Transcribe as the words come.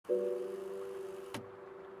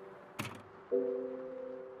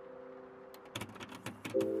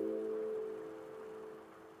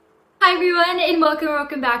Hi everyone, and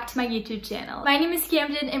welcome back to my YouTube channel. My name is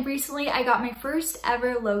Camden, and recently I got my first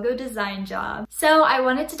ever logo design job. So I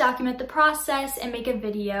wanted to document the process and make a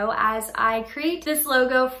video as I create this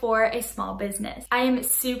logo for a small business. I am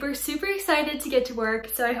super excited to get to work,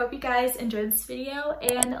 so I hope you guys enjoyed this video,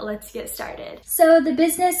 and let's get started. So the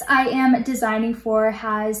business I am designing for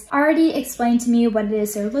has already explained to me what it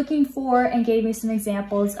is they're looking for and gave me some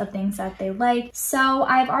examples of things that they like. So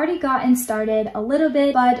I've already gotten started a little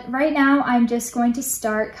bit, but right now I'm just going to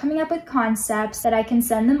start coming up with concepts that I can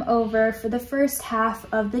send them over for the first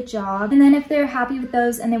half of the job. And then if they're happy with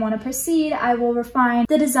those and they want to proceed, I will refine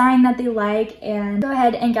the design that they like and go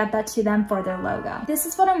ahead and get that to them for their logo. This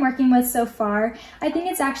is what I'm working with so far. I think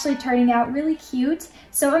it's actually turning out really cute.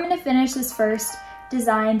 So I'm going to finish this first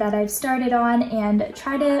design that I've started on and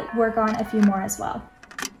try to work on a few more as well.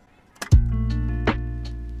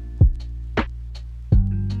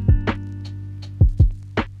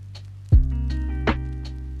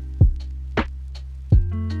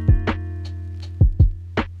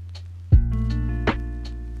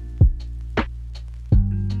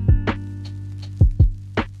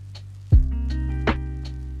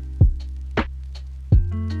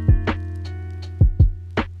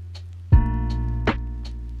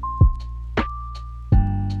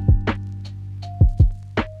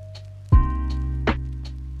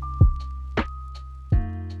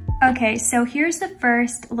 Okay, so here's the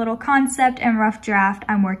first little concept and rough draft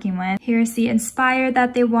I'm working with. Here's the inspire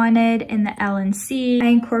that they wanted in the L and C. I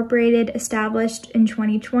incorporated established in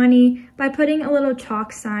 2020 by putting a little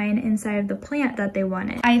chalk sign inside of the plant that they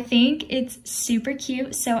wanted. I think it's super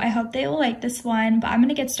cute, so I hope they will like this one, but I'm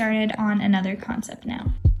gonna get started on another concept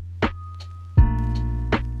now.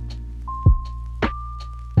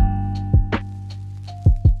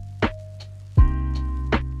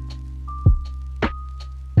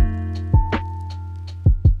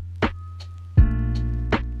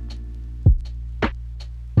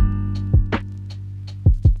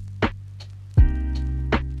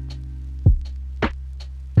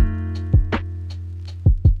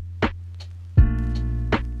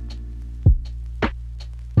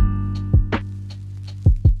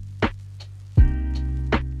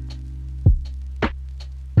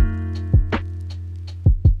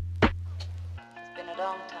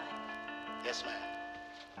 Long time. Yes, ma'am.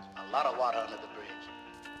 A lot of water under the bridge.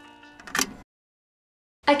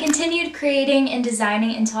 I continued creating and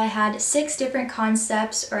designing until I had 6 different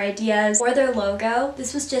concepts or ideas for their logo.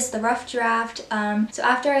 This was just the rough draft. So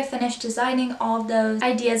after I finished designing all of those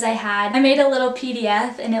ideas I had, I made a little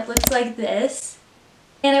PDF and it looks like this.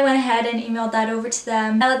 And I went ahead and emailed that over to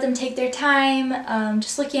them. I let them take their time,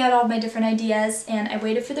 just looking at all of my different ideas, and I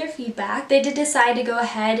waited for their feedback. They did decide to go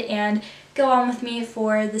ahead and go on with me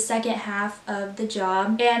for the second half of the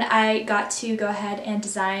job, and I got to go ahead and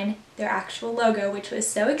design their actual logo, which was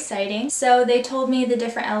so exciting. So they told me the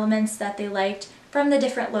different elements that they liked from the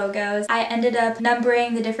different logos. I ended up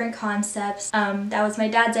numbering the different concepts. That was my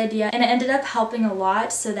dad's idea, and it ended up helping a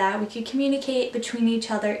lot so that we could communicate between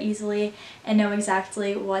each other easily and know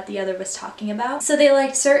exactly what the other was talking about. So they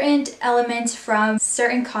liked certain elements from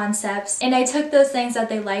certain concepts, and I took those things that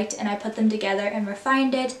they liked and I put them together and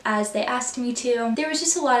refined it as they asked me to. There was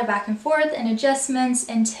just a lot of back and forth and adjustments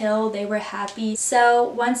until they were happy. So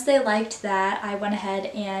once they liked that, I went ahead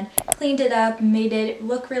and cleaned it up, made it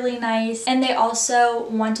look really nice, and they also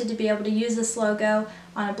wanted to be able to use this logo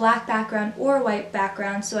on a black background or a white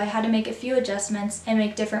background, so I had to make a few adjustments and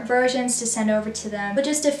make different versions to send over to them, but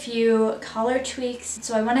just a few color tweaks.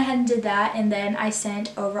 So I went ahead and did that, and then I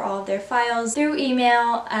sent over all of their files through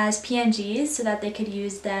email as PNGs so that they could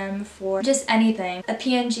use them for just anything. A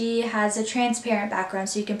PNG has a transparent background,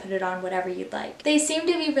 so you can put it on whatever you'd like. They seemed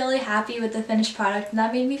to be really happy with the finished product, and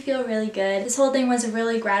that made me feel really good. This whole thing was a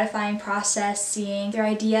really gratifying process, seeing their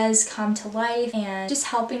ideas come to life and just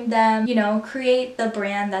helping them, you know, create the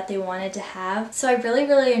brand that they wanted to have. So I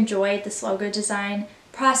really enjoyed this logo design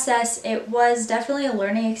process. It was definitely a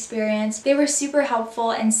learning experience. They were super helpful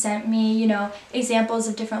and sent me, you know, examples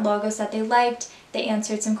of different logos that they liked. They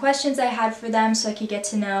answered some questions I had for them so I could get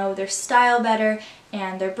to know their style better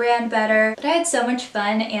and their brand better. But I had so much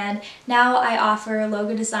fun, and now I offer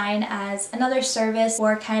logo design as another service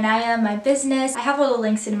for Kainaya, my business. I have all the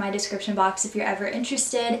links in my description box if you're ever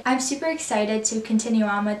interested. I'm super excited to continue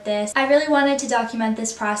on with this. I really wanted to document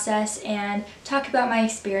this process and talk about my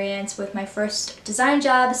experience with my first design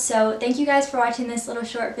job, so thank you guys for watching this little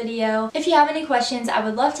short video. If you have any questions, I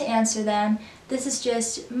would love to answer them. This is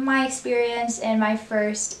just my experience and my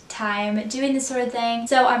first time doing this sort of thing.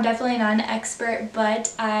 So I'm definitely not an expert,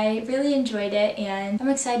 but I really enjoyed it and I'm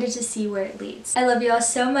excited to see where it leads. I love you all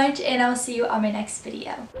so much and I'll see you on my next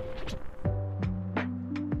video.